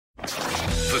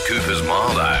for Cooper's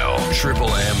Mild Ale. Triple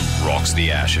M rocks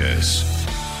the Ashes.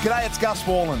 G'day, it's Gus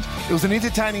Warland. It was an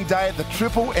entertaining day at the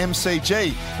Triple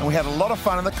MCG and we had a lot of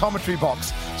fun in the commentary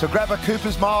box. So grab a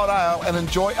Cooper's Mild Ale and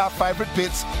enjoy our favourite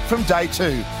bits from day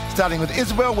 2, starting with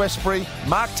Isabel Westbury,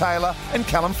 Mark Taylor and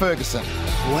Callum Ferguson.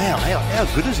 Wow,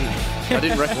 how good is he? I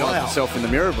didn't recognise myself in the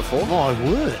mirror before. My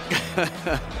word.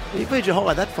 Where'd you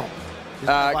hire that from?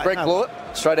 Greg Blewett,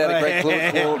 straight out of Greg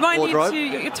Blewett wardrobe.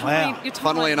 Your tie.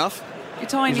 Funnily enough. Your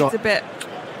tie needs a bit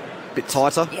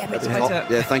tighter. Yeah, a bit tighter.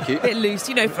 Yeah, thank you. A bit loose,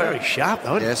 for very sharp,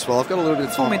 though. Yes, well, I've got a little bit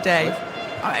of time. Midday.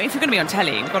 If you're going to be on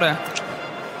telly, you've got to.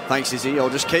 Thanks, Izzy. I'll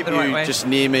just keep right just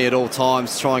near me at all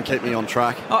times. Try and keep me on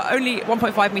track. Only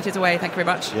 1.5 metres away. Thank you very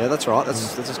much. Yeah, that's right.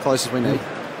 That's as close as we need.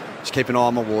 Just keep an eye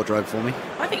on my wardrobe for me.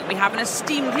 I think we have an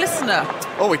esteemed listener.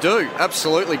 Oh, we do.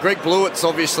 Absolutely. Greg Blewett's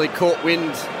obviously caught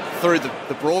wind through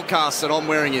the broadcast that I'm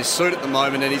wearing his suit at the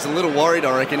moment, and he's a little worried,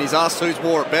 I reckon. He's asked who's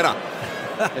wore it better.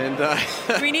 And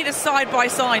we need a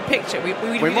side-by-side picture. We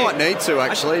might need to,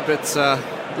 actually, but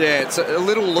it's a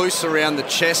little loose around the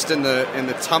chest and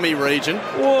the tummy region.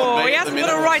 Whoa, he hasn't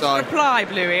got a right to reply,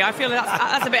 Bluey. I feel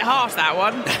that's a bit harsh, that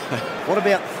one. What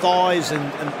about thighs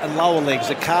and lower legs,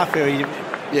 the calf area?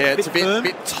 Yeah, it's a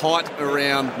bit tight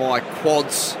around my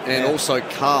quads and also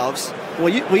calves.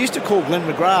 Well, we used to call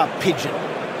Glenn McGrath pigeon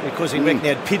because he reckoned he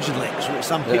had pigeon legs.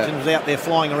 Some pigeon was out there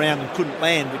flying around and couldn't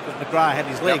land because McGrath had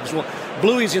his legs. Well,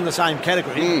 Bluey's in the same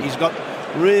category. He's got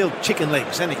real chicken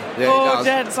legs, hasn't he? Yeah,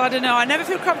 gents, I don't know. I never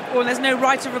feel comfortable and there's no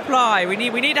right of reply. We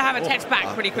need to have a text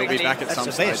back pretty quickly. He'll be back at some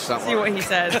stage. See what he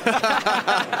says.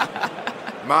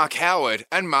 Mark Howard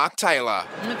and Mark Taylor.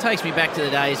 It takes me back to the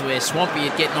days where Swampy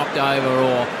would get knocked over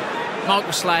or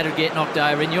Michael Slater would get knocked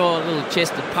over and your little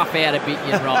chest would puff out a bit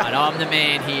and you'd right, I'm the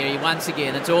man here. Once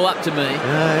again, it's all up to me.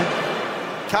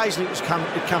 Yeah. Occasionally it'd come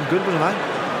good, wouldn't it?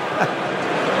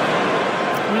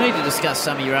 We need to discuss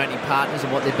some of your opening partners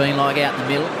and what they've been like out in the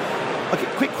middle. Okay,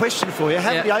 quick question for you.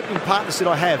 How many opening partners did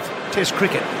I have? Test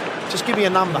cricket. Just give me a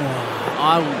number.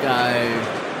 I will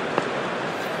go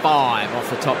 5 off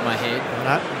the top of my head.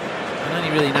 No. I can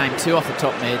only really name 2 off the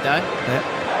top of my head, though.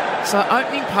 Yeah. So,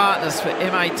 opening partners for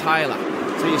M.A. Taylor.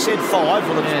 So you said 5.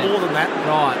 Well, it's more than that.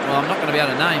 Right. Well, I'm not going to be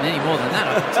able to name any more than that,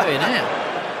 I can tell you now.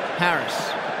 Harris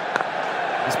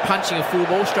is punching a full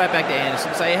ball straight back to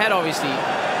Anderson. So you had, obviously,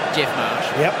 Jeff Marsh.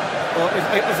 Yep. Well,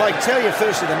 if I tell you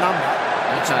firstly the number,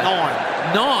 it's 9.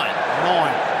 9.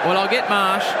 Well, I'll get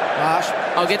Marsh.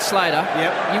 I'll get Slater.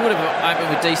 Yep. You would have opened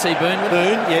with DC Boone, wouldn't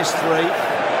you? Boone, yes, 3.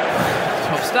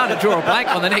 I'm starting to draw a blank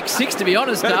on the next 6, to be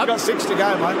honest, Dub. You've got 6 to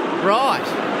go, mate. Right.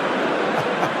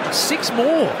 6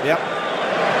 more. Yep.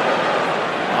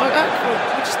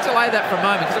 We'll just delay that for a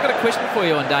moment because I've got a question for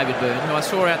you on David Boone, who I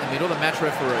saw out in the middle, the match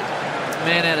referee,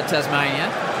 man out of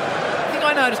Tasmania. The thing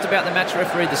I noticed about the match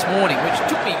referee this morning, which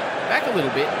took me back a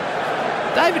little bit,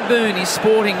 David Boone is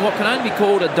sporting what can only be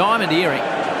called a diamond earring.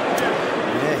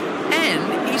 Yeah. And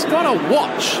he's got a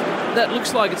watch that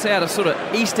looks like it's out of sort of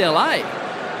East LA.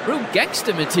 Real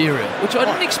gangster material, which I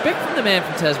didn't expect from the man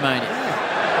from Tasmania. Yeah.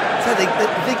 So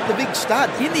the big stud.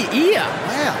 In the ear.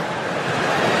 Wow.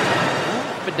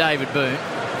 For David Boone.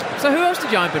 So who else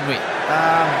did you open with?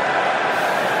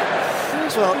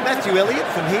 Well, Matthew Elliott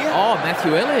from here. Oh,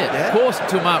 Matthew Elliott. Yeah. Of course,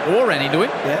 until Mark Waugh ran into him.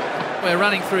 Yeah. We're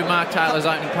running through Mark Taylor's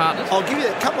opening partners. I'll give you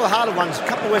a couple of harder ones, a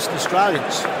couple of Western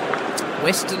Australians.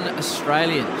 Western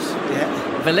Australians. Yeah.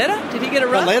 Valletta? Did he get a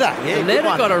run? Valletta, yeah.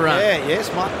 Valletta got a run. Yeah, yes.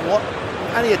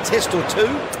 Only a test or 2.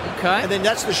 Okay. And then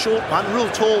that's the short one, real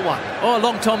tall one. Oh,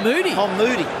 long Tom Moody. Tom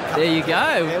Moody. There you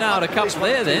go. We've nailed a couple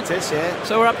there then. Tests, yeah.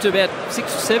 So we're up to about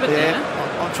 6 or 7 now.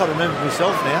 I'm trying to remember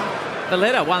myself now.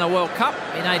 Valletta won a World Cup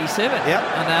in 87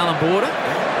 under Alan Border.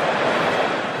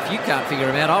 If you can't figure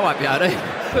him out, I won't be able to.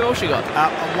 Who else you got?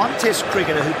 One test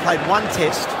cricketer who played one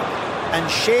test and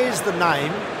shares the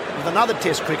name with another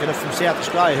test cricketer from South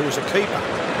Australia who was a keeper.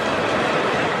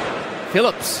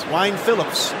 Phillips. Wayne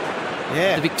Phillips.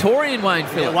 Yeah. The Victorian Wayne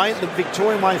Phillips. Yeah, the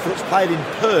Victorian Wayne Phillips played in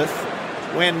Perth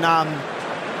when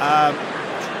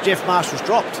Jeff Marsh was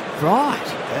dropped. Right.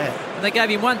 Yeah. And they gave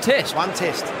him one test. One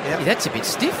test, Yeah, that's a bit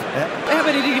stiff. Yeah. How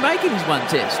many did he make in his one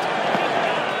test?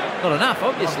 Not enough,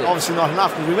 obviously. Obviously not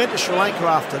enough, because we went to Sri Lanka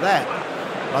after that.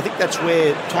 I think that's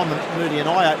where Tom and Moody and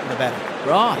I opened the battle.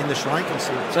 Right. In the Sri Lankan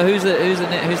series. So who's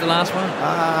the last one?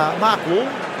 Mark Waugh.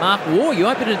 Mark Waugh. You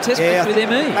opened a test match with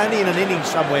ME. Only in an inning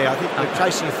somewhere. I think we're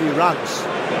chasing a few runs.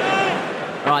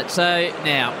 Right, so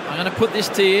now I'm going to put this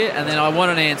to you and then I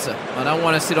want an answer. I don't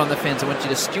want to sit on the fence. I want you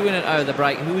to stew in it over the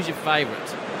break. Who is your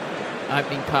favourite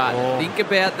opening partner? Oh. Think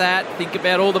about that. Think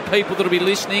about all the people that will be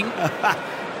listening.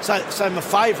 So my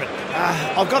favourite,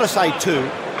 I've got to say 2.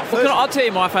 first. I'll tell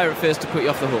you my favourite first to put you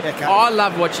off the hook. Okay. I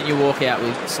love watching you walk out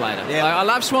with Slater. Yep. Like, I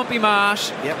love Swampy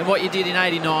Marsh Yep. and what you did in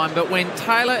 89, but when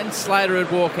Taylor and Slater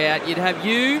would walk out, you'd have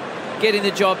you getting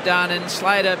the job done, and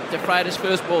Slater, DeFreitas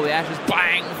first ball, the Ashes,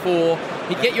 bang, 4.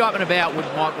 He'd get you up and about with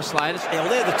Michael Slater. Yeah, well,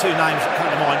 they're the two names that come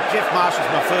to mind. Jeff Marsh was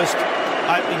my first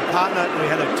opening partner. We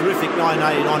had a terrific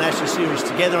 1989 Ashes series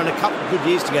together and a couple of good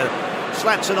years together.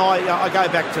 Slats and I go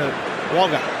back to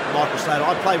Wagga, Michael Slater.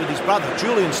 I played with his brother,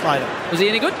 Julian Slater. Was he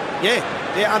any good? Yeah.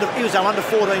 He was our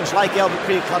under-14s Lake Albert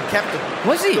Cricket Club captain.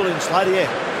 Was he? Julian Slater, yeah.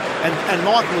 And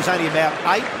Michael was only about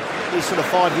 8. He's sort of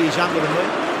 5 years younger than me.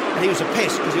 And he was a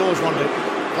pest because he always wanted to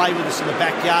play with us in the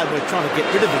backyard. We were trying to get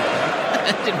rid of him.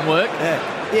 It didn't work.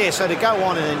 Yeah, so to go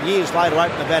on and then years later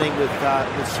open the batting with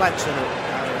Slats in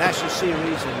an Ashes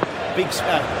series and big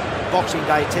Boxing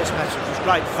Day test matches was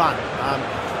great fun.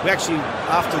 We actually,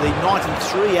 after the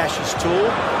 93 Ashes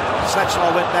tour, Slats and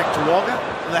I went back to Wagga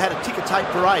and they had a ticker tape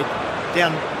parade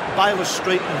down Baylor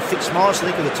Street and Fitzmaurice,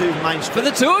 I think, are the two main streets. For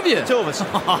the two of you? The two of us,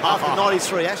 after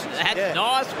 93 Ashes. That's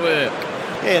nice work.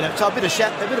 Yeah, so a bit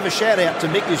of a shout out to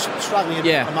Mick, who's struggling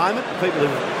at the moment. People who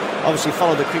obviously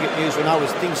follow the cricket news will know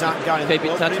as things aren't going Keep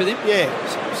in touch with him? Yeah,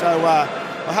 so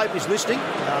I hope he's listening.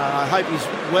 I hope he's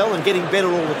well and getting better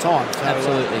all the time. So,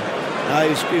 Absolutely.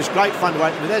 It was great fun to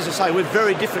open with. As I say, we're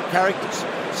very different characters.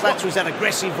 Slats was that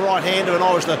aggressive right-hander and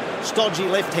I was the stodgy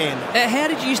left-hander. How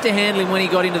did you used to handle him when he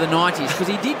got into the 90s? Because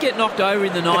he did get knocked over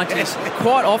in the 90s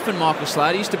quite often, Michael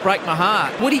Slater. He used to break my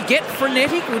heart. Would he get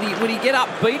frenetic? Would he get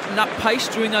upbeat and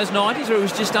up-paced during those 90s, or it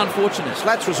was just unfortunate?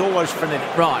 Slats was always frenetic.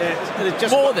 Right.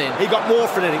 Yeah, He got more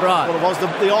frenetic. Right. What it was.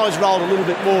 The eyes rolled a little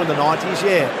bit more in the 90s,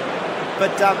 yeah.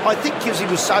 But I think because he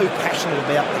was so passionate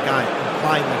about the game and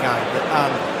playing the game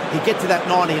that he'd get to that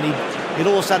 90 and he'd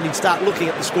all of a sudden he'd start looking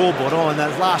at the scoreboard. And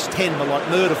those last 10 were like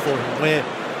murder for him, where,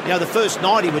 the first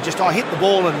 90 were just, hit the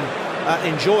ball and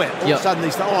enjoy it. All of a sudden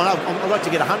he's like, I'd like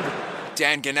to get 100.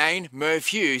 Dan Ganane, Merv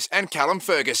Hughes and Callum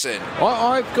Ferguson.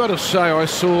 I've got to say, I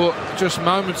saw just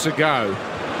moments ago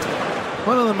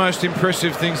one of the most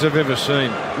impressive things I've ever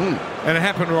seen. And it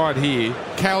happened right here.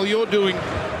 Cal, you're doing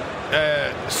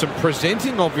some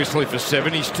presenting, obviously, for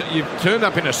 7. You've turned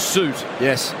up in a suit.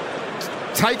 Yes.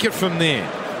 Take it from there.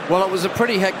 Well, it was a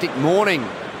pretty hectic morning,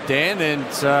 Dan,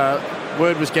 and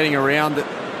word was getting around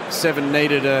that 7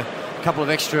 needed a couple of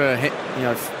extra,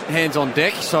 hands on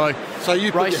deck. So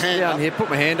you put your hand down up here, put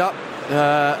my hand up,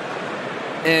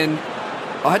 and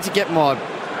I had to get my,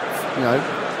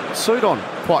 suit on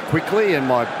quite quickly and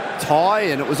my tie,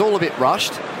 and it was all a bit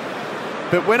rushed.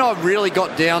 But when I really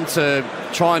got down to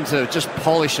trying to just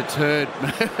polish a turd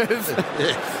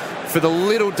for the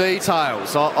little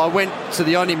details, I went to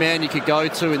the only man you could go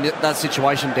to in that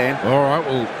situation, Dan. All right,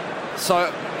 well. So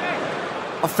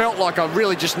I felt like I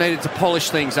really just needed to polish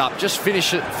things up, just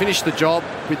finish the job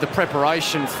with the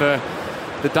preparation for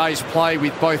the day's play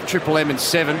with both Triple M and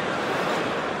 7.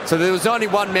 So there was only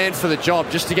one man for the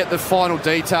job, just to get the final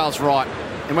details right.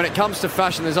 And when it comes to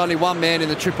fashion, there's only one man in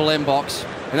the Triple M box,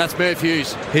 and that's Merv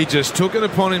Hughes. He just took it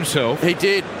upon himself. He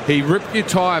did. He ripped your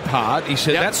tie apart. He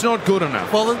said, that's not good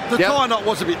enough. Well, the tie knot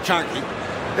was a bit chunky.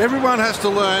 Everyone has to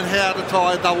learn how to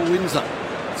tie a double Windsor.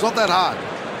 It's not that hard.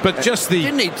 But just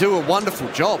Didn't he do a wonderful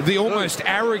job? The almost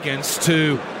arrogance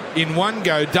to, in one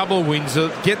go, double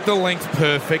Windsor, get the length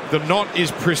perfect, the knot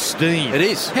is pristine. It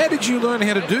is. How did you learn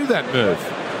how to do that, Merv?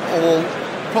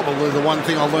 Well, probably the one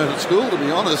thing I learned at school, to be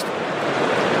honest.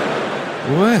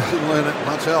 Well, didn't learn it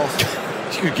much else.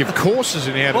 You could give courses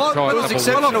in how to tie It double was Windsor.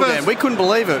 exceptional, Dan. We couldn't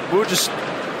believe it. We were just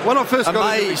when I first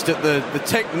amazed at the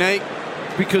technique.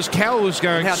 Because Cal was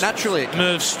going, how naturally it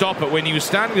Merv, stop it. When he was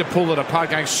starting to pull it apart,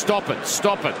 going, stop it.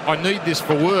 I need this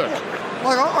for work.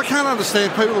 Like, I can't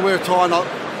understand people who wear a tie knot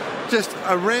just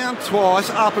around twice,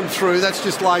 up and through. That's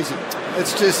just lazy.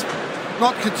 It's just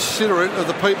not considerate of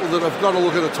the people that have got to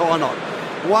look at a tie knot.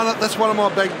 That's one of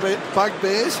my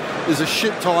bugbears is a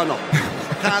shit tie knot.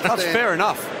 Can't That's stand. fair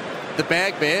enough. The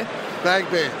bag bear.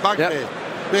 Bugbear.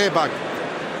 Bear bug.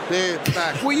 Bear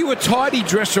back. Were you a tidy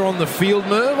dresser on the field,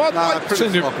 Merv?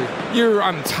 Pretty sloppy. You were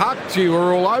untucked. You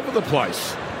were all over the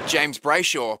place. James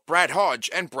Brayshaw, Brad Hodge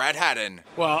and Brad Haddon.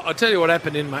 Well, I'll tell you what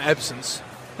happened in my absence.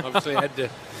 Obviously, I had to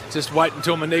just wait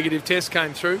until my negative test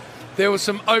came through. There was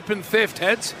some open theft,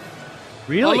 Hads.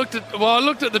 Really? I looked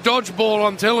at the dodgeball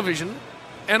on television,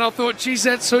 and I thought, geez,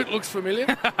 that suit looks familiar.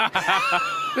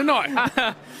 Didn't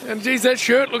I? And geez, that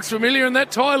shirt looks familiar, and that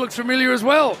tie looks familiar as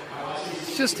well.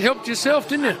 Just helped yourself,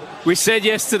 didn't you? We said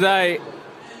yesterday,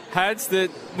 Hads, that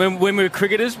when we were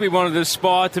cricketers, we wanted to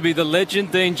aspire to be the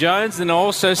legend, Dean Jones, and I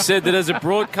also said that as a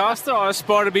broadcaster, I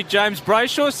aspire to be James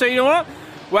Brayshaw. So you know what?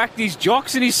 whacked his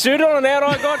jocks and his suit on, and out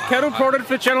I got cattle prodded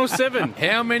for Channel 7.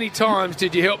 How many times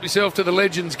did you help yourself to the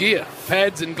Legends gear?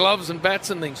 Pads and gloves and bats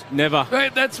and things? Never. Hey,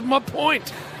 that's my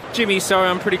point. Jimmy, sorry,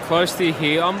 I'm pretty close to you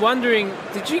here. I'm wondering,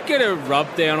 did you get a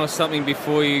rub down or something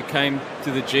before you came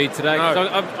to the G today? No.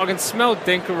 'Cause I can smell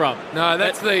Denker rub. No,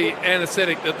 that's the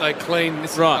anaesthetic that they clean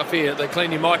this stuff here. They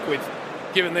clean your mic with,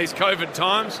 given these COVID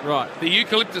times. Right. The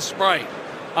eucalyptus spray.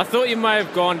 I thought you may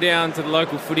have gone down to the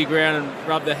local footy ground and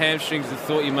rubbed the hamstrings and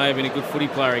thought you may have been a good footy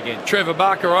player again. Trevor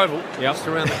Barker Oval, yep. just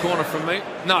around the corner from me.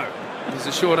 No, there's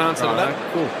a short answer to that.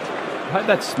 Cool. I hope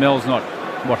that smell's not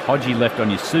what Hodgie left on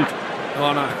your suit.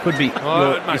 Oh, no. Could be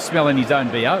you're smelling his own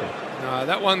BO. No,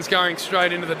 that one's going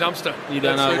straight into the dumpster. You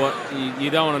don't know what you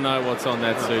don't want to know what's on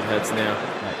that suit heads now.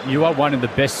 You are one of the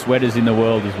best sweaters in the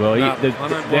world as well. No,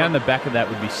 down the back of that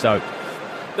would be soaked.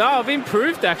 No, I've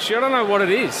improved actually. I don't know what it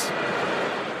is.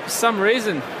 For some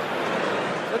reason,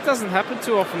 that doesn't happen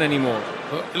too often anymore.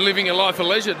 Well, living a life of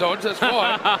leisure, Dodge, that's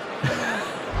why.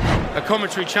 A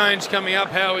commentary change coming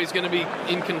up. Howie's going to be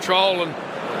in control, and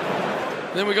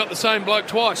then we got the same bloke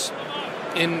twice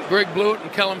in Greg Blewett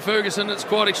and Callum Ferguson. It's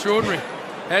quite extraordinary.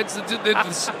 They're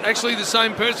actually the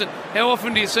same person. How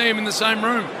often do you see him in the same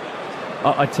room?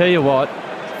 I tell you what,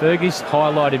 Fergie's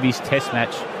highlight of his test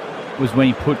match was when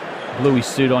he put Bluey's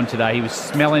suit on today. He was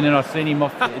smelling it. I've seen him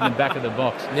off in the back of the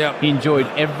box. Yep. He enjoyed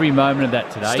every moment of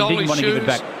that today. Stole He didn't his want to give it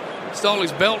shoes, back. Stole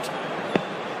his belt.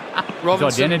 His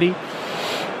Robinson. identity.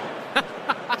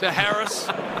 To Harris.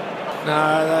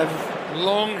 No, they've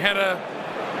long had a...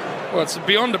 Well, it's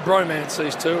beyond a bromance,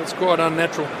 these two. It's quite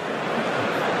unnatural.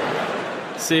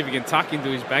 See if he can tuck into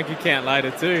his bank account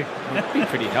later too. That'd be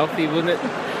pretty healthy, wouldn't it,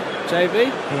 JB?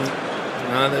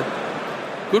 No, they're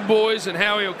good boys, and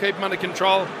Howie will keep them under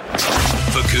control.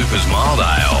 For Cooper's Mild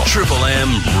Ale, Triple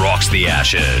M rocks the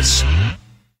Ashes.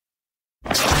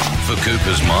 For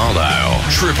Cooper's Mild Ale,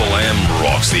 Triple M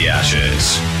rocks the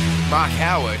Ashes. Mark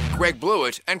Howard, Greg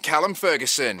Blewett and Callum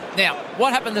Ferguson. Now,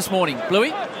 what happened this morning,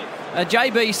 Bluey?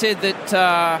 JB said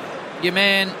that your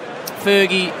man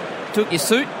Fergie took your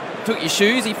suit, took your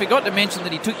shoes. He forgot to mention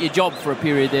that he took your job for a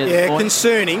period there. Yeah,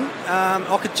 concerning.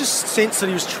 I could just sense that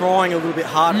he was trying a little bit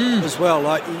harder as well.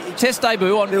 Like test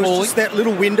debut on there was calling. just that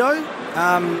little window,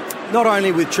 not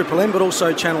only with Triple M but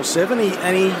also Channel 7.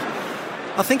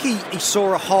 I think he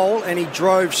saw a hole and he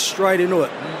drove straight into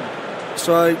it.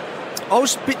 So I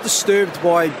was a bit disturbed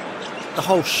by the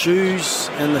whole shoes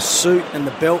and the suit and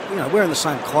the belt. You know, wearing the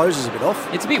same clothes is a bit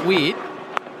off. It's a bit weird.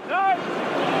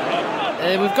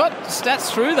 We've got stats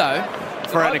through, though.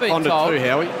 For Anaconda too,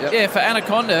 Howie. Yep. Yeah, for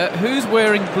Anaconda. Who's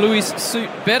wearing Bluey's suit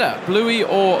better, Bluey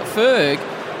or Ferg?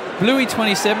 Bluey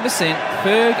 27%,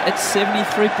 Ferg at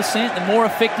 73%. The more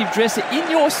effective dresser in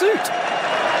your suit.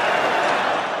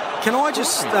 Can I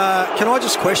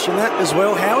just question that as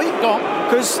well, Howie? Go on.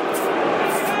 Because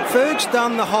Ferg's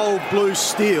done the whole blue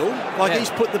steel, like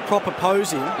he's put the proper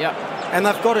pose in. Yep. And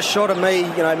they've got a shot of me,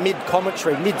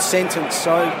 mid-commentary, mid-sentence,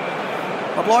 so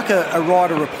I'd like a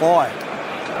writer reply.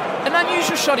 An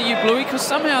unusual shot of you, Bluey, because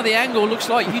somehow the angle looks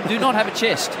like you do not have a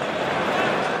chest.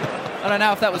 I don't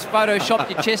know if that was photoshopped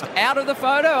your chest out of the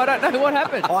photo. I don't know what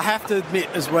happened. I have to admit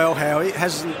as well, Howie,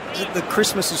 the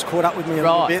Christmas has caught up with me a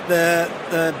little bit.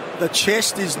 The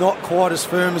chest is not quite as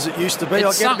firm as it used to be.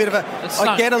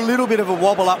 I get a little bit of a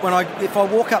wobble up if I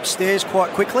walk upstairs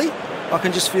quite quickly. I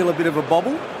can just feel a bit of a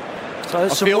bobble. So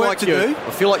there's some work to do. I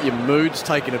feel like your mood's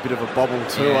taken a bit of a bobble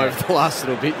too over the last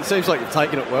little bit. It seems like you've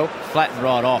taken it well. Flattened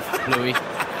right off, Bluey.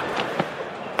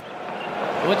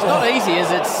 Well, it's not easy, as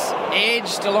it's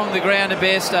edged along the ground of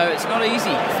Bairstow. It's not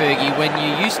easy, Fergie, when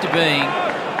you're used to being,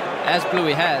 as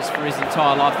Bluey has for his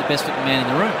entire life, the best looking man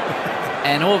in the room.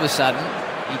 And all of a sudden,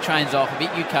 he trains off a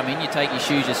bit, you come in, you take your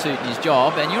shoes, your suit and his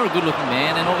job, and you're a good looking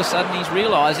man, and all of a sudden he's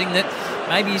realising that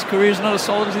maybe his career's not as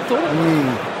solid as he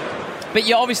thought. But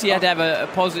you obviously had to have a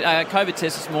positive COVID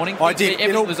test this morning. I did.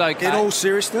 Everything was okay. In all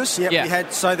seriousness, we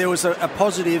had. So there was a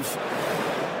positive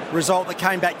result that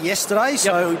came back yesterday.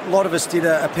 So a lot of us did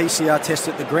a PCR test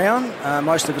at the ground.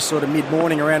 Most of us sort of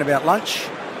mid-morning around about lunch.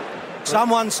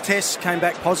 Someone's test came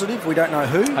back positive. We don't know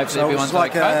who. Hopefully so it was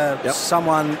like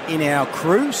someone in our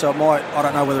crew. So it might, I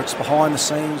don't know whether it's behind the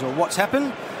scenes or what's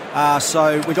happened.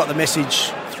 So we got the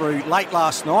message through late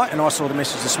last night, and I saw the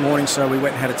message this morning. So we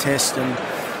went and had a test and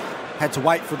had to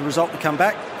wait for the result to come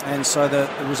back, and so the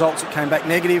results that came back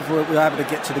negative, we were able to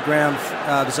get to the ground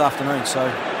this afternoon. So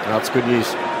that's good news.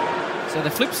 So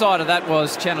the flip side of that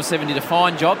was Channel 7 did a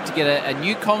fine job to get a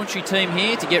new commentary team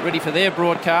here to get ready for their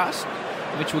broadcast,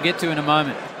 which we'll get to in a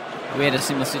moment. We had a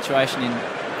similar situation in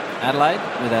Adelaide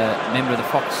with a member of the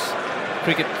Fox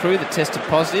cricket crew that tested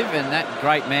positive, and that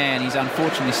great man, he's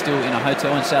unfortunately still in a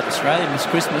hotel in South Australia, missed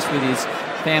Christmas with his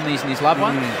families and his loved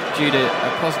one due to a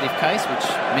positive case, which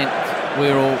meant we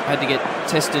all had to get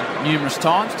tested numerous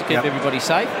times to keep everybody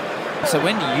safe. So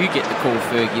when do you get the call,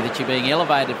 Fergie, that you're being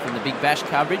elevated from the Big Bash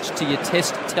coverage to your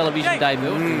Test television debut?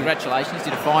 Congratulations,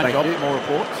 did a fine job. More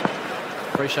reports.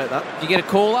 Appreciate that. Did you get a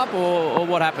call up, or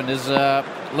what happened? As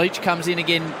Leach comes in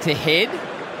again to head?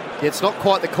 Yeah, it's not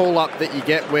quite the call up that you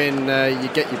get when you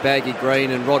get your baggy green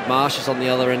and Rod Marsh is on the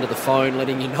other end of the phone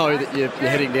letting you know that you're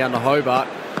heading down to Hobart.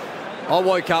 I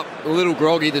woke up a little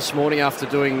groggy this morning after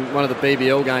doing one of the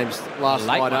BBL games last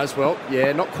night as well.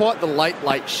 Yeah, not quite the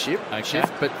late shift,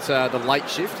 but the late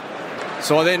shift.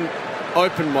 So I then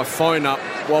opened my phone up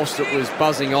whilst it was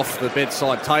buzzing off the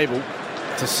bedside table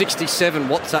to 67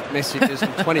 WhatsApp messages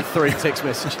and 23 text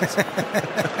messages.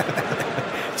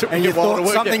 And you thought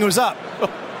something was up.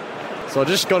 So I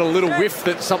just got a little whiff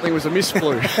that something was amiss,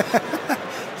 Blue.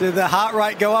 Did the heart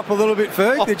rate go up a little bit,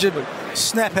 Ferg? Did you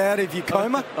snap out of your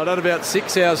coma? I'd had about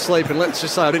 6 hours sleep, and let's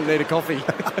just say I didn't need a coffee.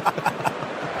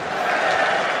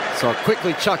 So I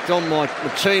quickly chucked on my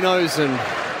chinos and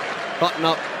button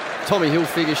up Tommy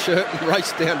Hilfiger shirt and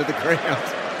raced down to the ground.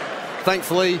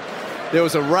 Thankfully, there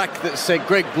was a rack that said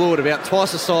Greg Blewett, about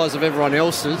twice the size of everyone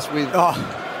else's. With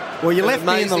well, you left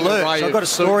me in the lurch. I've got a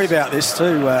story about this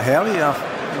too, Howie,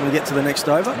 when we get to the next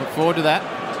over. Look forward to that.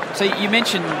 So you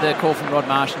mentioned the call from Rod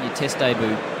Marsh in your Test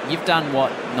debut. You've done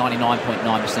what 99.9%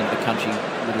 of the country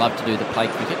would love to do, the play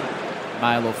cricket,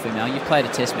 male or female. You've played a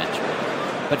Test match.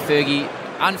 But Fergie,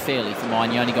 unfairly for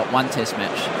mine, you only got one Test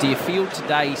match. Do you feel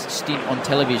today's stint on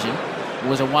television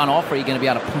was a one-off, or are you going to be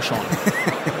able to push on?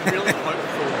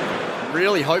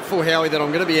 Really hopeful, Howie, that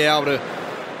I'm going to be able to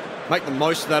make the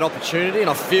most of that opportunity, and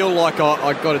I feel like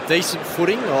I got a decent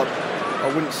footing. I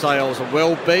wouldn't say I was a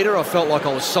well beater. I felt like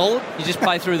I was solid. You just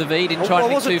play through the V, didn't try to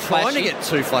be too flashy? I wasn't trying to get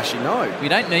too flashy, no. You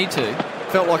don't need to.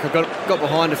 Felt like I got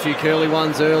behind a few curly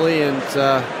ones early and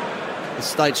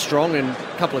stayed strong, and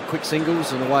a couple of quick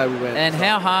singles, and away we went. And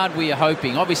how hard were you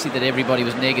hoping? Obviously that everybody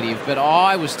was negative, but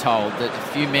I was told that a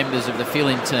few members of the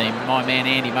fill-in team, my man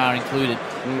Andy Marr included,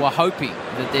 were hoping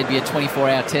that there'd be a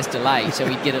 24-hour test delay so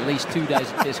he'd get at least 2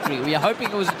 days of test cricket. Were you hoping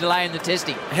it was a delay in the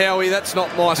testing? Howie, that's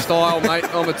not my style, mate.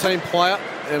 I'm a team player,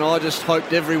 and I just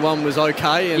hoped everyone was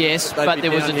okay. And yes, but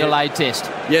there was a delayed test.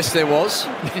 Yes, there was.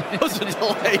 There was a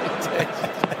delayed test.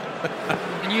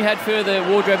 And you had further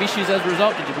wardrobe issues as a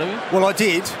result, did you, Bluey? Well, I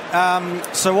did.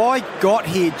 So I got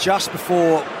here just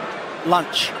before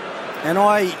lunch. And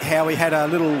Howie, had a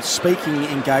little speaking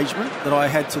engagement that I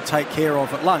had to take care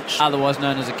of at lunch. Otherwise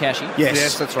known as a cashy.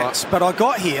 Yes, that's right. But I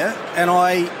got here and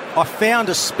I found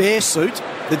a spare suit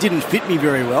that didn't fit me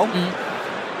very well.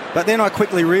 But then I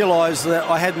quickly realised that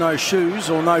I had no shoes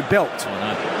or no belt. Oh,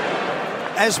 no.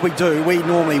 As we do, we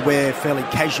normally wear fairly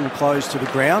casual clothes to the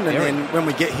ground, and then when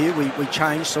we get here, we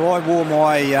change. So I wore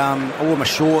my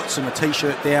shorts and a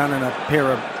t-shirt down and a pair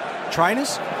of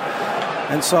trainers.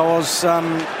 And so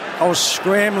I was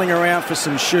scrambling around for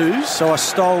some shoes, so I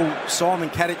stole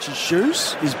Simon Katich's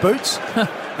shoes, his boots,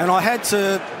 and I had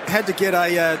to get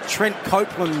a Trent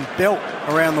Copeland belt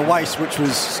around the waist, which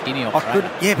was skinny.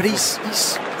 Yeah, but he's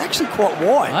actually quite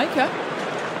wide. Okay.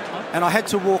 And I had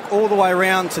to walk all the way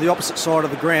around to the opposite side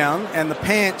of the ground, and the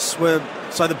pants were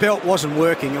so the belt wasn't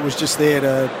working. It was just there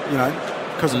to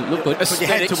because it looked good. You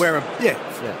had to wear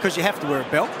because you have to wear a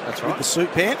belt. That's right. With the suit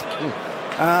pant.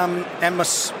 And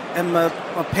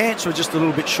my pants were just a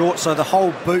little bit short, so the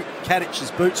whole boot,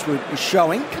 Katich's boots, were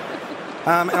showing.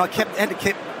 And I had to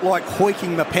keep like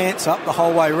hoiking my pants up the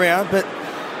whole way around. But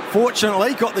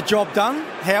fortunately, got the job done,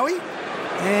 Howie,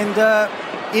 and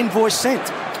invoice sent.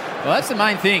 Well, that's the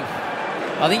main thing.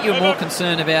 I think you're more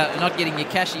concerned about not getting your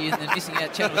cashies than missing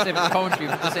out Channel 7 commentary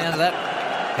from the sound of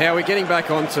that. How are we getting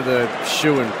back onto the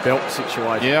shoe and belt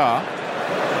situation? Yeah.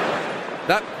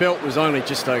 That belt was only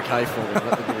just okay for me.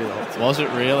 Let me give you the whole thing. Was it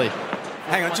really?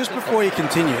 Hang on, just before you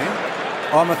continue,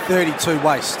 I'm a 32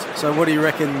 waist. So what do you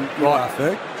reckon you are,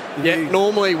 Ferg?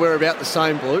 Normally we're about the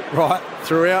same, Blue. Right.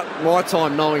 Throughout my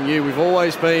time knowing you, we've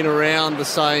always been around the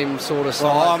same sort of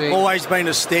size. I've always been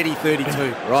a steady 32.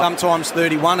 Right. Sometimes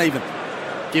 31 even.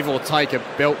 Give or take a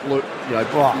belt loop,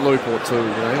 loop or two,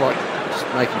 like just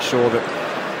making sure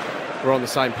that we're on the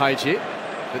same page here.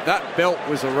 But that belt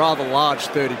was a rather large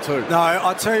 32. No,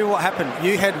 I'll tell you what happened.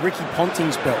 You had Ricky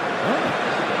Ponting's belt.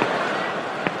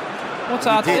 What's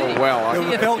RT? Well,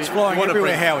 the belt's flying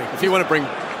everywhere, Howie. If you want to bring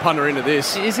punter into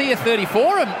this. Is he a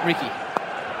 34, Ricky?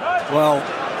 Well,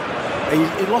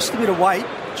 he lost a bit of weight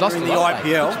during the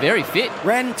IPL. He's very fit.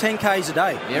 Ran 10Ks a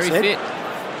day. Very fit.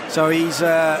 So he's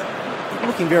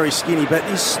looking very skinny, but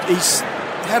he's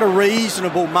had a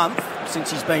reasonable month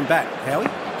since he's been back, Howie.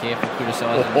 Careful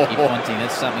criticising Ricky Ponting.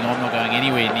 That's something I'm not going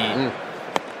anywhere near.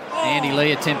 Andy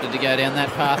Lee attempted to go down that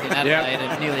path in Adelaide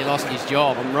and nearly lost his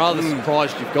job. I'm rather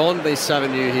surprised you've gone this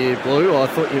avenue here, Blue. I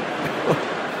thought you'd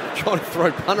try to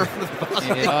throw punter under the bus.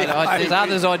 Yeah, there's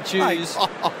others I'd choose.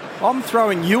 I'm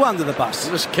throwing you under the bus.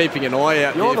 I'm just keeping an eye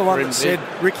out. You're the one that said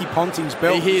Ricky Ponting's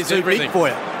belt He hears is too everything big for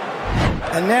you.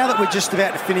 And now that we're just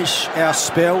about to finish our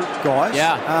spell, guys,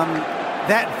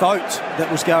 that vote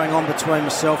that was going on between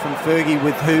myself and Fergie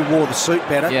with who wore the suit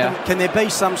better, can there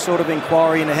be some sort of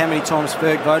inquiry into how many times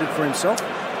Ferg voted for himself?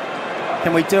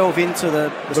 Can we delve into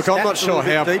the Look, I'm not sure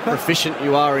how deeper? proficient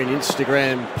you are in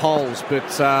Instagram polls, but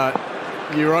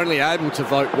you're only able to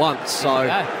vote once, so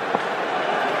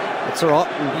it's all right.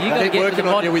 You got to keep get working to the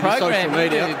on modern you with your program, social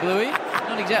media. you do, Bluey.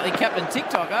 Not exactly Captain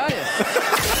TikTok, are you?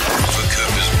 For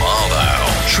Coopers Marldale,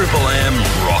 Triple M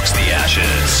rocks the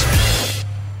Ashes.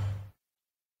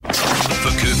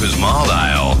 For Coopers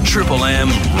Marldale, Triple M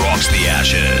rocks the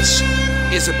Ashes.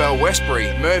 Isabel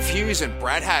Westbury, Merv Hughes and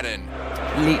Brad Haddon.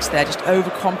 Leach there just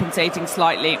overcompensating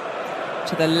slightly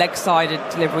to the leg-sided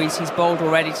deliveries. He's bowled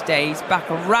already today. He's back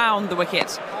around the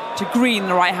wicket to Green,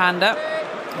 the right-hander.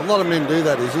 A lot of men do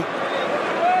that, is he?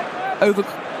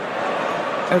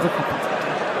 Overcompensating.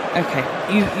 Okay,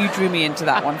 you drew me into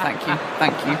that one. Thank you.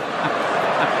 Thank you.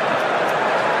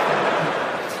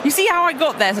 You see how I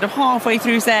got there, sort of halfway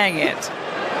through saying it?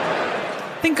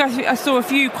 I think I saw a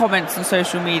few comments on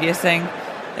social media saying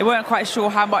they weren't quite sure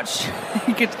how much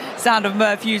you could sound of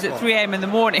Merv Hughes at 3 a.m. in the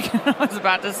morning. I was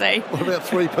about to say. What about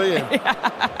 3 p.m?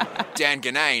 Dan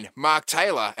Ganane, Mark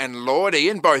Taylor and Lord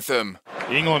Ian Botham.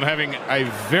 England having a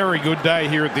very good day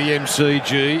here at the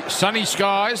MCG. Sunny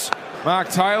skies. Mark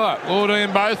Taylor, Lord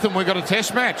Ian Botham, we've got a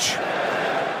test match.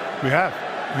 We have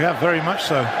very much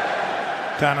so.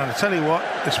 Dan, and I tell you what,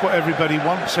 it's what everybody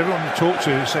wants. Everyone you talk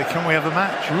to say, can we have a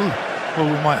match? Well,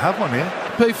 we might have one here.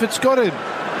 Beef, it's got to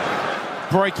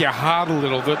break your heart a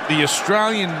little that the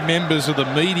Australian members of the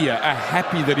media are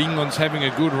happy that England's having a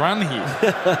good run here.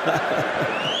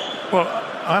 Well,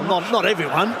 I'm not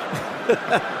everyone.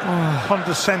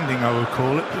 Condescending, I would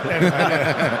call it.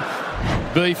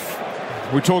 Anyway, Beef,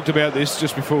 we talked about this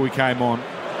just before we came on.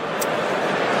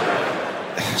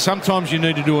 Sometimes you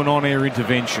need to do an on-air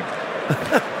intervention.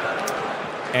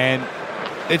 And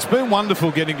it's been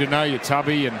wonderful getting to know you,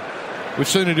 Tubby, and we've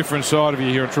seen a different side of you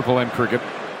here on Triple M Cricket.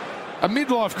 A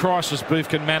midlife crisis, Beef,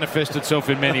 can manifest itself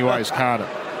in many ways, can't it?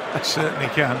 It certainly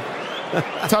can.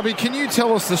 Tubby, can you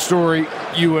tell us the story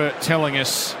you were telling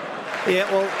us? Yeah,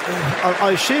 well,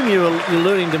 I assume you're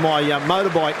alluding to my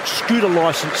motorbike scooter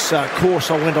licence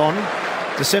course I went on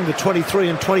December 23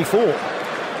 and 24.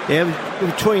 Yeah,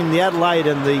 between the Adelaide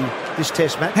and this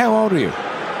test match. How old are you?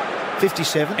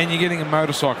 57. And you're getting a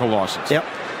motorcycle licence? Yep.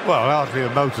 Well, hardly a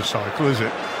motorcycle, is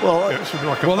it? Well, it's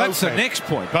like a well, that's moped. the next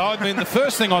point. But I mean, the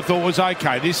first thing I thought was,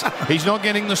 okay, he's not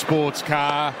getting the sports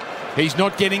car. He's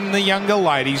not getting the younger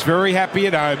lady. He's very happy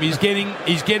at home. He's getting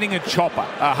a chopper,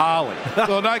 a Harley. I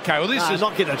thought, okay, well, this is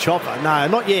not getting a chopper. No,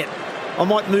 not yet. I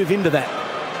might move into that.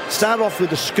 Start off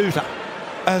with a scooter.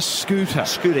 A scooter?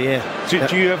 Scooter, yeah. Do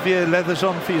you have your leathers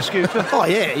on for your scooter? Oh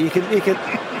yeah, you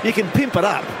can pimp it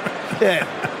up. Yeah.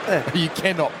 You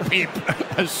cannot pimp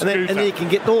a scooter. And then you can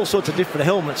get all sorts of different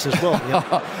helmets as well. You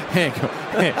know? Hang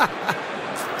on.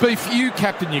 Beef, you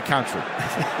captain your country.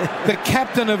 The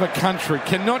captain of a country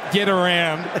cannot get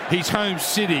around his home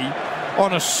city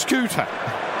on a scooter.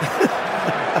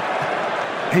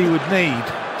 He would need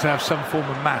to have some form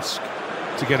of mask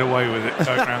to get away with it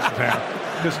going around town.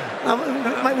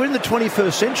 Mate, we're in the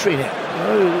 21st century now.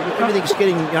 You know, everything's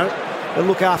getting, to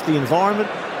look after the environment.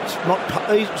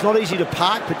 It's not easy to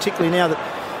park, particularly now that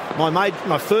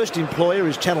my first employer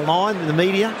is Channel 9 in the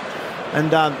media,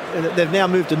 and they've now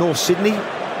moved to North Sydney.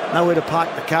 Nowhere to park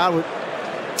the car.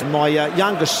 And my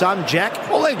youngest son, Jack.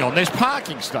 Well, hang on, there's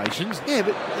parking stations. Yeah,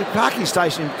 but the parking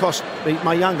station cost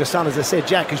my youngest son, as I said,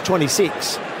 Jack, is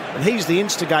 26. And he's the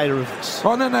instigator of this.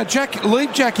 Oh, no, Jack,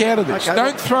 leave Jack out of this. Okay,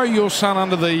 don't throw your son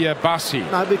under the bus here.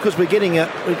 No, because we're getting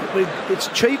it's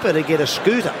cheaper to get a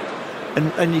scooter.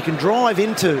 And you can drive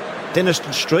into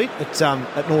Denniston Street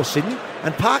at North Sydney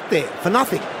and park there for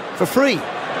nothing, for free.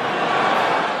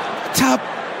 Tub,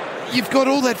 you've got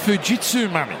all that Fujitsu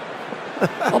money.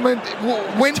 I mean,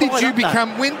 when did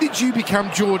you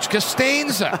become George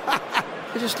Costanza?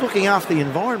 You're just looking after the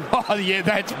environment. Oh, yeah,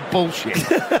 that's bullshit.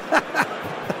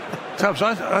 Tubbs,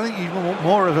 I think you want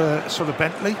more of a sort of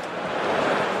Bentley.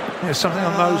 Yeah, something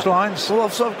on those lines. Well,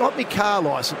 I've got my car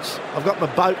licence. I've got my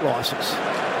boat licence.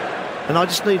 And I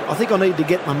think I need to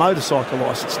get my motorcycle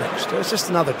licence next. It's just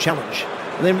another challenge.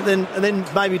 And then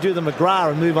maybe do the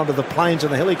McGrath and move on to the planes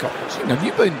and the helicopters.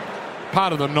 You've been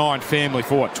part of the Nine family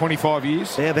for what, 25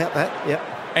 years? Yeah, about that, yep.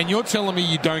 And you're telling me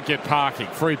you don't get parking,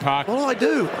 free parking? Well, I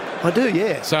do,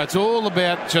 yeah. So it's all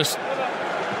about just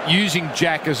using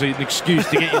Jack as an excuse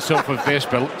to get yourself a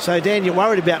Vespa. So, Dan, you're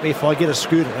worried about me if I get a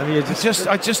scooter? I mean,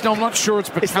 I'm not sure it's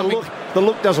becoming... It's the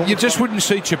look doesn't... You just wouldn't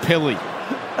see Chappelli.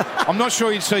 I'm not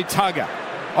sure you'd see Tugger.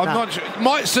 I'm not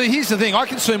sure. See, here's the thing. I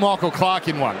can see Michael Clark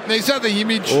in one. Is that the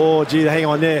image? Oh, gee, hang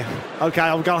on there. Okay,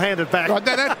 I'm going to hand it back. Right,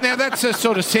 now, that's a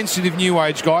sort of sensitive new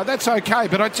age guy. That's okay,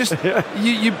 but I just...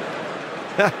 you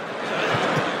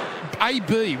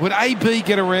AB. Would AB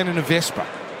get around in a Vespa?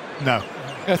 No.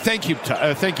 Thank you, Beef.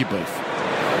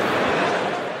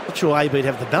 Not sure AB'd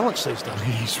have the balance these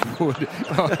days. He would.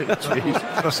 Oh, jeez.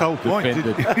 That's the whole point.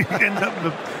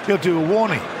 He'll do a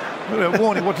warning.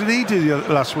 What did he do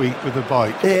last week with the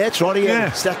bike? Yeah, that's right. He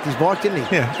stacked his bike, didn't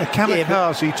he? Yeah, a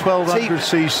Kamikaze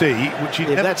 1200cc, which he'd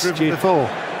never driven before.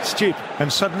 Stupid.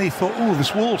 And suddenly he thought,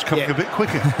 this wall's coming a bit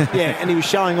quicker. Yeah, and he was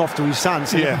showing off to his son,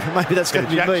 so maybe that's going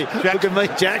to be me. Look at me,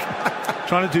 Jack.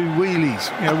 Trying to do wheelies.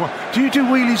 Do you do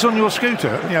wheelies on your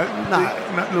scooter?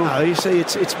 No, you see,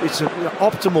 it's an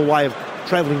optimal way of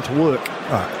travelling to work.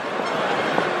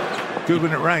 Right. Good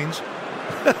when it rains.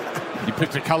 You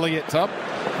picked a colour yet, Tub?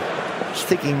 Just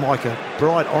thinking like a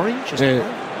bright orange or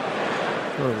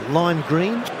a lime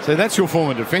green. So that's your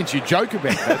form of defence. You joke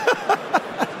about that.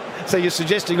 So you're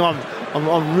suggesting I'm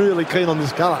really keen on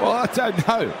this colour? Well, I don't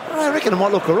know. I reckon it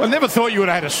might look all right. I never thought you would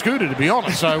have had a scooter, to be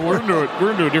honest. So we're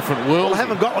into a different world. Well, I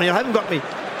haven't got one. I haven't got me.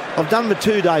 I've done my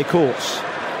 2-day course.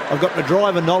 I've got my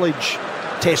driver knowledge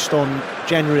test on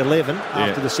January 11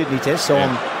 after the Sydney test. So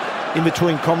I'm in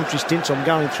between commentary stints. I'm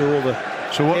going through all the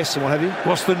tests and what have you.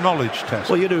 What's the knowledge test?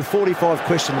 Well, you do a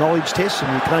 45-question knowledge test,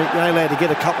 and you're only allowed to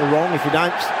get a couple wrong. If you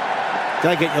don't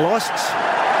get your licence.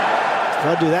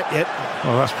 Don't do that yet.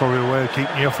 Well, that's probably a way of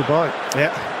keeping you off the bike.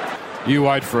 Yeah. You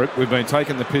wait for it. We've been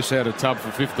taking the piss out of Tub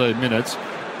for 15 minutes.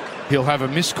 He'll have a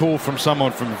missed call from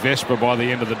someone from Vespa by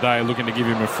the end of the day looking to give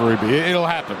him a freebie. It'll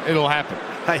happen.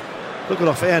 Hey, look what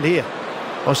I found here.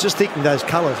 I was just thinking those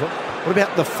colours. What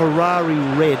about the Ferrari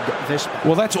red Vespa?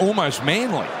 Well, that's almost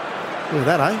manly. Look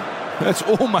at that, eh? That's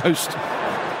almost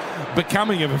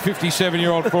becoming of a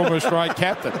 57-year-old former Australian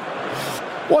captain.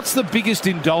 What's the biggest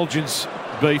indulgence,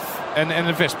 Beef? And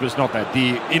the Vespa's not that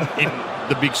dear in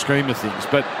the big scheme of things,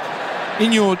 but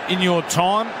in your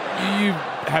time, you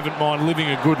haven't mind living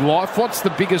a good life. What's the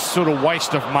biggest sort of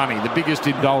waste of money? The biggest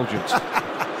indulgence?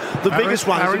 The biggest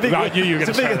one. I knew you were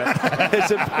going to say that.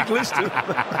 It's a big list.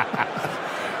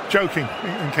 Joking,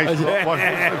 in case you got one.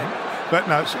 But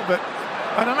no, but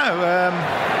I don't know.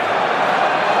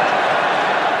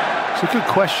 It's a good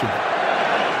question.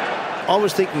 I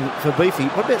was thinking for Beefy,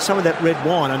 what about some of that red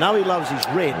wine? I know he loves his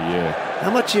red. Yeah.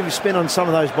 How much have you spent on some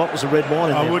of those bottles of red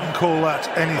wine? I wouldn't call that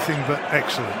anything but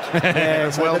excellent.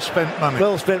 Yeah, well spent money.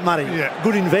 Well spent money. Yeah.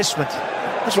 Good investment.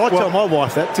 That's right. Tell my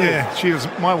wife that too.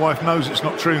 Yeah, my wife knows it's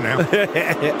not true now.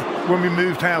 When we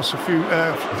moved house a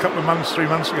couple of months, 3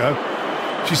 months ago,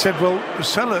 she said, "Well, the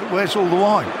cellar, where's all the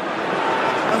wine?"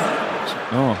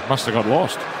 Oh, must have got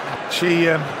lost. She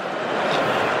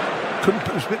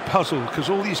was a bit puzzled because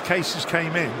all these cases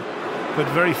came in, but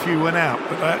very few went out.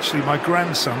 But actually, one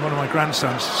of my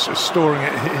grandsons, is storing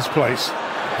it at his place,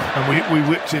 and we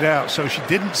whipped it out, so she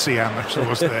didn't see how much there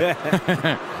was there.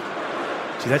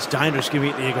 See, that's dangerous giving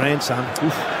it to your grandson.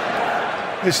 Oof.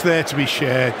 It's there to be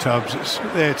shared, Tubbs. It's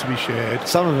there to be shared.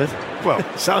 Some of it. Well,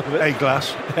 some of it. A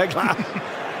glass. A glass.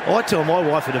 I tell my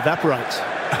wife it evaporates.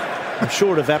 I'm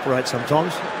sure it evaporates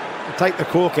sometimes. I take the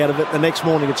cork out of it, the next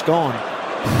morning it's gone.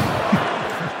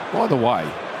 By the way,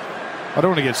 I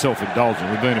don't want to get self-indulgent.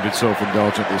 We've been a bit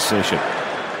self-indulgent this session.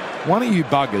 One of you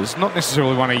buggers, not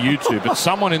necessarily one of you two, but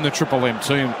someone in the Triple M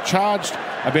team charged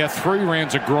about 3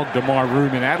 rounds of grog to my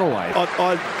room in Adelaide.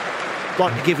 I'd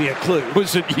like to give you a clue.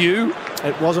 Was it you?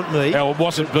 It wasn't me. Oh, it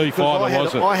wasn't Beef either,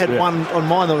 was it? I had one on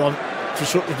mine that was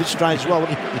sort of a bit strange as well.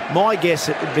 My guess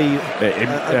it would be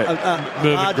a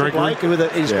larger bloke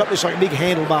he's got this like big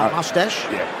handlebar moustache.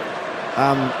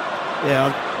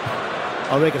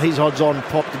 I reckon he's odds on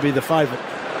Pop to be the favourite.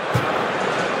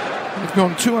 I've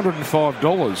gone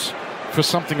 $205 for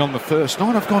something on the first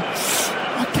night. I've gone,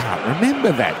 I can't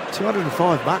remember that.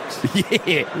 $205?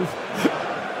 Yeah.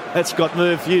 That's got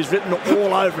Merv Hughes written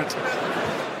all over it.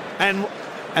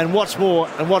 And what's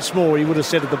more, he would have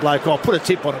said to the bloke, "I'll put a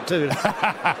tip on it too."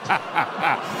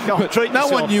 No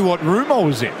one knew what room I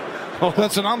was in. Oh,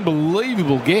 that's an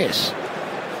unbelievable guess.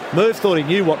 Merv thought he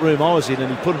knew what room I was in,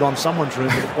 and he put it on someone's room,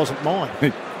 but it wasn't mine.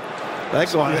 That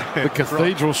guy, the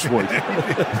cathedral suite.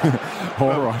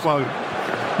 All right. Well,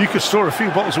 You could store a few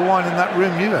bottles of wine in that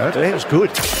room you had. Yeah, it was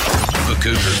good. For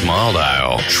Cooper's Mild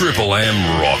Ale, Triple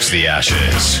M rocks the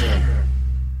Ashes.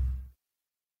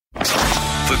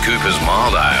 For Cooper's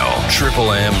Mild Ale,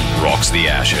 Triple M rocks the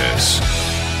Ashes.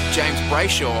 James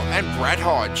Brayshaw and Brad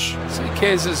Hodge. So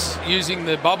Kez is using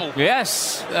the bubble.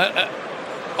 Yes.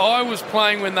 I was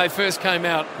playing when they first came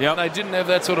out. Yep. They didn't have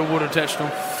that sort of wood attached to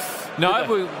them. No,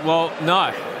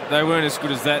 no. They weren't as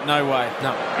good as that. No way.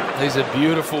 No. These are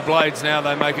beautiful blades now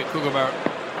they make at Kookaburra.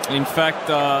 In fact,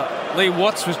 Lee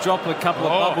Watts was dropping a couple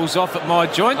of bubbles off at my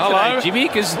joint today, Jimmy.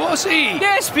 Was he?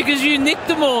 Yes, because you nicked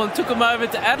them all and took them over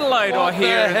to Adelaide, What I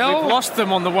hear. the hell? And we've lost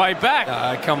them on the way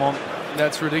back. Come on.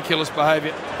 That's ridiculous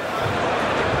behaviour.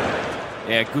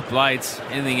 Yeah, good blades.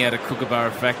 Anything out of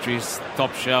Kookaburra factories,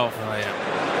 top shelf. Oh,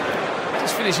 yeah.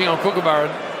 Just finishing on Kookaburra.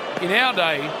 In our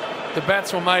day, the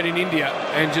bats were made in India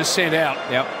and just sent out.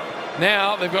 Yep.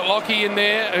 Now they've got Lockie in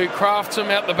there who crafts them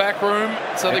out the back room.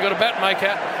 So they've got a bat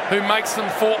maker who makes them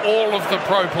for all of the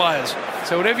pro players.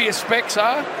 So whatever your specs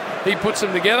are, he puts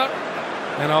them together.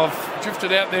 And I've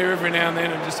drifted out there every now and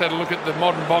then and just had a look at the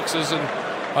modern boxes. And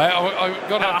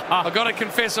I got to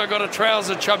confess, I got a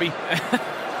trouser chubby.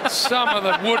 Some of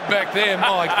the wood back there,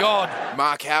 my God.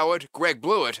 Mark Howard, Greg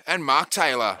Blewett and Mark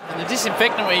Taylor. And the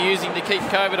disinfectant we're using to keep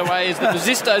COVID away is the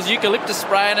Besisto's eucalyptus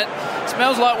spray, and it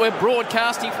smells like we're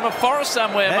broadcasting from a forest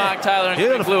somewhere, Mark Taylor and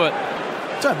Greg Blewett.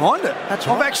 Don't mind it. That's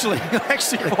I've right.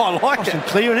 actually quite liked it.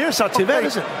 Clear in here. It's not too bad,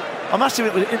 is it? I must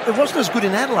admit, it wasn't as good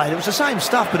in Adelaide. It was the same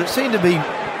stuff, but it seemed to be,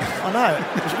 I know,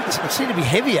 it seemed to be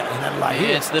heavier in Adelaide.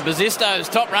 Yeah, it's the Besisto's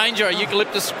Top Ranger, a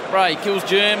eucalyptus spray. Kills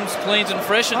germs, cleans and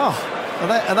freshens. Oh, are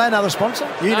they another sponsor?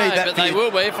 No, but they will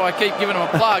be if I keep giving them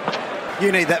a plug.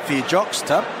 You need that for your jocks,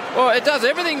 Tub. Well, it does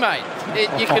everything, mate.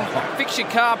 You can fix your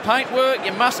car paintwork,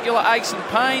 your muscular aches and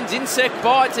pains, insect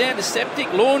bites,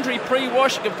 antiseptic, laundry,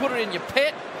 pre-wash. You can put it in your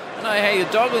pet. I know how your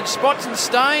dog lives, spots and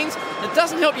stains. It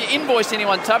doesn't help you invoice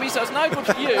anyone, Tubby, so it's no good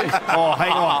for you. Oh,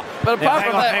 hang on. But apart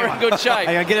from that, we're in good shape.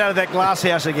 Hang on, get out of that glass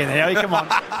house again, Harry. Come on.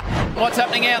 What's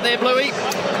happening out there, Bluey?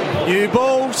 New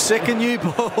ball, second new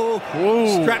ball.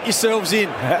 Ooh. Strap yourselves in.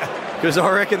 Because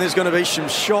I reckon there's going to be some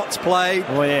shots played.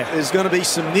 Oh, yeah. There's going to be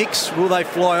some nicks. Will they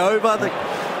fly over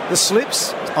the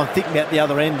slips? I'm thinking about the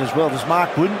other end as well. Does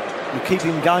Mark Wood, you keep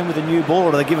him going with a new ball,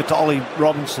 or do they give it to Ollie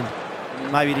Robinson?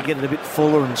 Maybe to get it a bit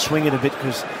fuller and swing it a bit,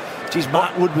 because, geez,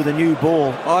 Mark Wood with a new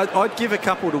ball. I'd give a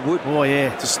couple to Wood. Oh,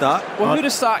 yeah. To start. Well, who do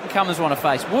Stark and Cummins want to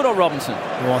face, Wood or Robinson?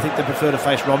 Well, I think they prefer to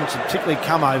face Robinson, particularly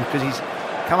Cummo, because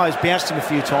Cummo's bounced him a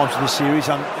few times in this series,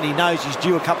 and he knows he's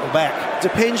due a couple back.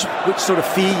 Depends which sort of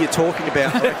fear you're talking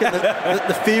about. I reckon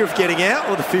the fear of getting out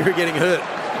or the fear of getting hurt.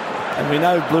 And we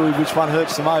know, Bluey, which one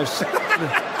hurts the most.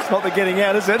 It's not the getting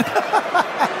out, is it?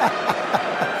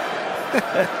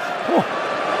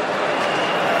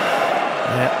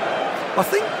 Yeah. I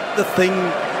think the thing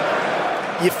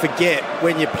you forget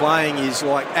when you're playing is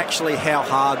like actually how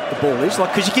hard the ball is,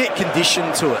 like, because you get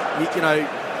conditioned to it. You know,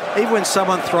 even when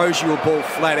someone throws you a ball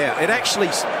flat out, it actually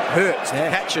hurts to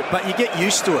catch it, but you get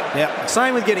used to it. Yeah.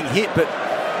 Same with getting hit, but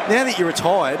now that you're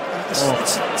retired,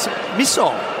 it's a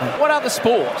missile. What other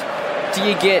sport do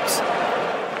you get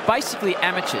basically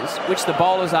amateurs, which the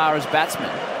bowlers are as batsmen,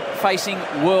 facing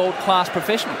world-class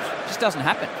professionals? It just doesn't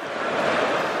happen.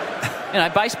 You know,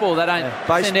 baseball, they don't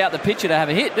send out the pitcher to have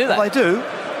a hit, do they? Well, they do.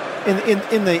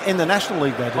 In the National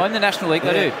League, they do. Oh, in the National League,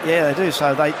 they do? Yeah, they do.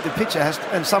 So the pitcher has,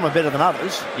 and some are better than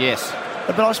others. Yes.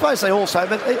 But I suppose they also,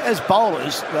 but as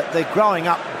bowlers, they're growing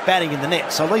up batting in the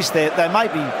net. So at least they may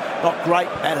be not great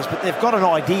batters, but they've got an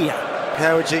idea.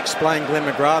 How would you explain Glenn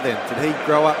McGrath then? Did he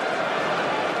grow up?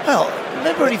 Well,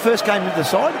 remember when he first came into the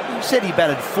side? He said he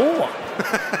batted 4.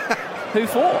 Who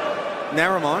for?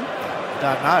 Narromine?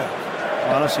 Don't know.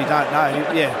 I honestly don't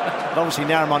know. Yeah, but obviously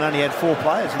Narromine only had 4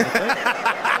 players in the team.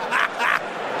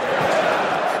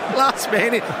 Last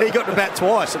man, he got to bat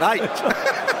twice at 8.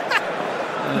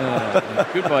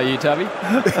 Good by you, Tubby.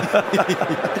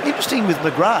 Interesting with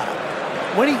McGrath,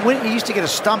 when he used to get a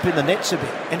stump in the nets a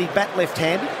bit, and he'd bat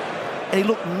left-handed, and he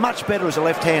looked much better as a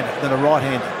left-hander than a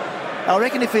right-hander. I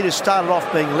reckon if he'd have started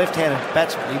off being a left-handed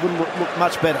batsman, he wouldn't look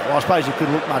much better. Well, I suppose he could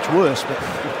look much worse,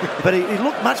 but he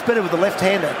looked much better with the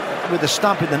left-hander with a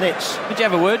stump in the nets. Did you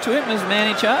have a word to him as man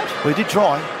in charge? Well, he did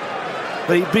try.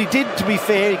 But he did, to be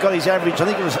fair, he got his average. I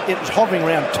think it was hovering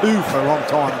around 2 for a long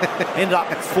time. Ended up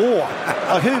at 4.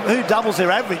 Like who doubles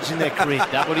their average in their career?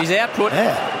 Doubled his output.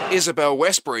 Yeah. Isabel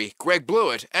Westbury, Greg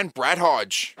Blewett and Brad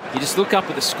Hodge. You just look up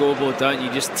at the scoreboard, don't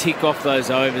you? Just tick off those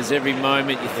overs every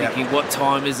moment. You're thinking, what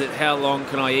time is it? How long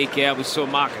can I eke out? We saw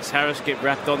Marcus Harris get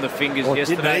wrapped on the fingers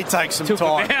yesterday. Didn't he take some Took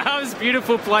time? That was a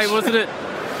beautiful play, wasn't it?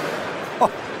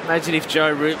 Imagine if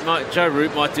Joe Root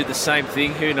might do the same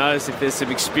thing. Who knows if there's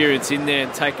some experience in there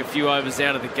and take a few overs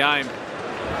out of the game.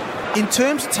 In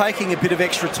terms of taking a bit of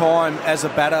extra time as a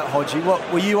batter, Hodgie,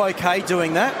 were you okay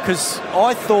doing that? Because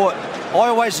I thought I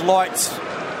always liked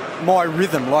my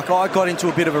rhythm. Like, I got into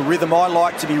a bit of a rhythm. I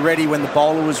like to be ready when the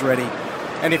bowler was ready.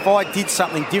 And if I did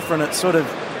something different, it sort of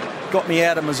got me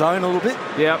out of my zone a little bit.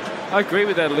 Yeah, I agree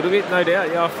with that a little bit, no doubt.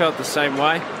 Yeah, I felt the same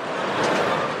way.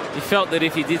 You felt that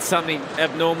if you did something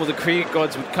abnormal, the cricket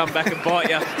gods would come back and bite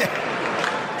you.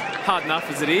 Hard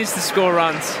enough as it is to score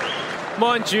runs.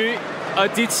 Mind you, I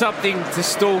did something to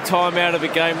stall time out of a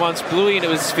game once, Bluey, and it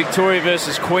was Victoria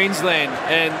versus Queensland.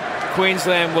 And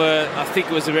Queensland were, I think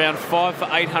it was around 5 for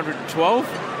 812.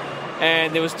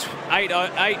 And there was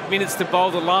 8 minutes to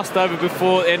bowl the last over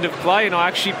before end of play, and I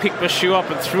actually picked my shoe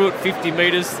up and threw it 50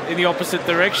 metres in the opposite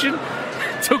direction.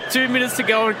 Took 2 minutes to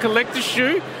go and collect the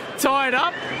shoe, tie it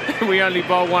up, and we only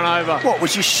bowled one over. What,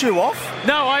 was your shoe off?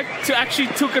 No, I actually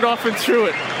took it off and threw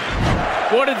it.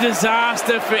 What a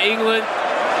disaster for England.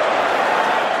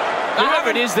 Whoever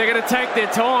it is, they're going to take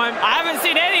their time. I haven't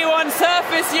seen anyone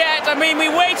surface yet. I mean, we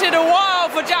waited a while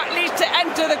for Jack Leach to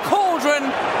enter the cauldron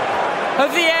of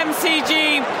the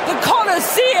MCG, the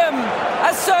Colosseum,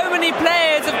 as so many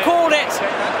players have called it.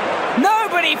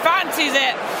 Nobody fancies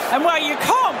it, and well, you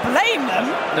can't blame them.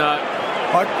 No.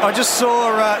 I just saw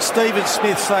Stephen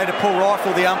Smith say to Paul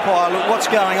Rifle, the umpire, look,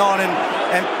 what's going on?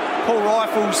 And Paul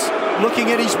Rifle's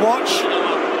looking at his watch.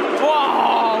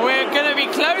 Whoa, we're going to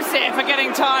be close here for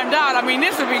getting timed out. I mean,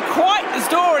 this would be quite the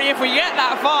story if we get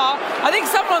that far. I think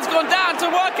someone's gone down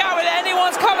to work out whether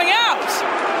anyone's coming out.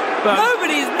 But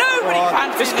Nobody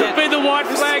fancies this could be the white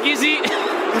flag, is he?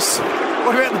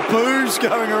 What about the boos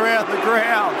going around the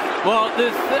ground? Well,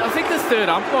 I think the third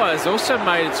umpire's also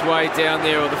made its way down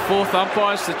there, or the fourth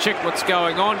umpire's, to check what's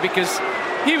going on, because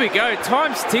here we go,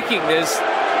 time's ticking. Who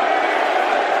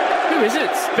is it?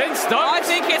 It's Ben Stokes. I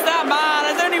think it's that man.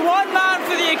 There's only one man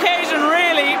for the occasion,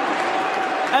 really.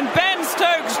 And Ben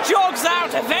Stokes jogs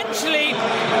out eventually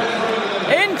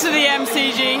into the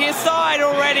MCG. His side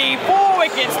already 4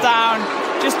 wickets down.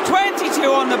 Just 22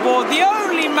 on the board. The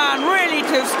only man really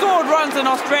to have scored runs in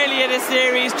Australia this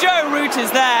series. Joe Root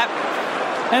is there.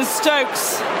 And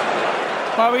Stokes,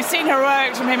 well, we've seen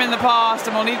heroics from him in the past,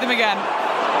 and we'll need them again.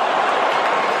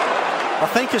 I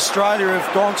think Australia have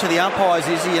gone to the umpires,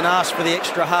 Izzy, and asked for the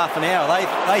extra half an hour. They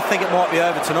think it might be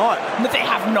over tonight. But they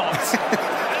have not.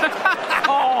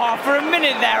 Oh, for a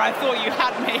minute there, I thought you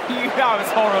had me. That was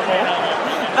horrible.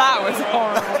 That was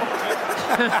horrible.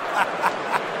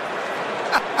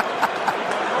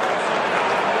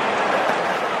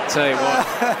 Tell you what.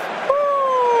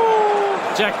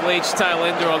 Jack Leach, tail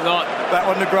ender or not. That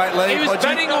wasn't a great lead. He was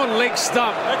batting on leg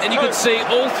stump, and you could see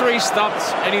all 3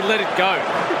 stumps, and he let it go.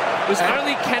 It was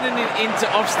only cannoning into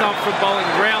off stump for bowling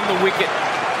round the wicket.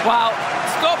 Wow,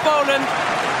 Scott Boland.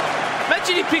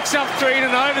 Imagine he picks up 3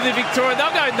 and over the Victoria.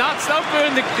 They'll go nuts. They'll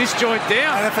burn this joint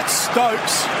down. And if it's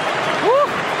Stokes. Woo.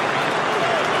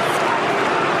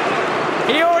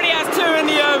 He already has 2 in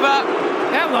the over.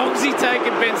 How long's he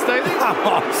taken, Ben Stokes? Come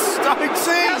on,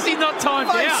 Stokesy. How's he not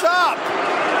timed Face out?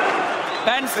 up.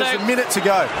 Ben Stokes. There's a minute to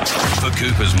go. For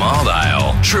Cooper's Mild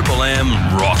Ale, Triple M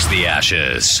rocks the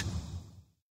Ashes.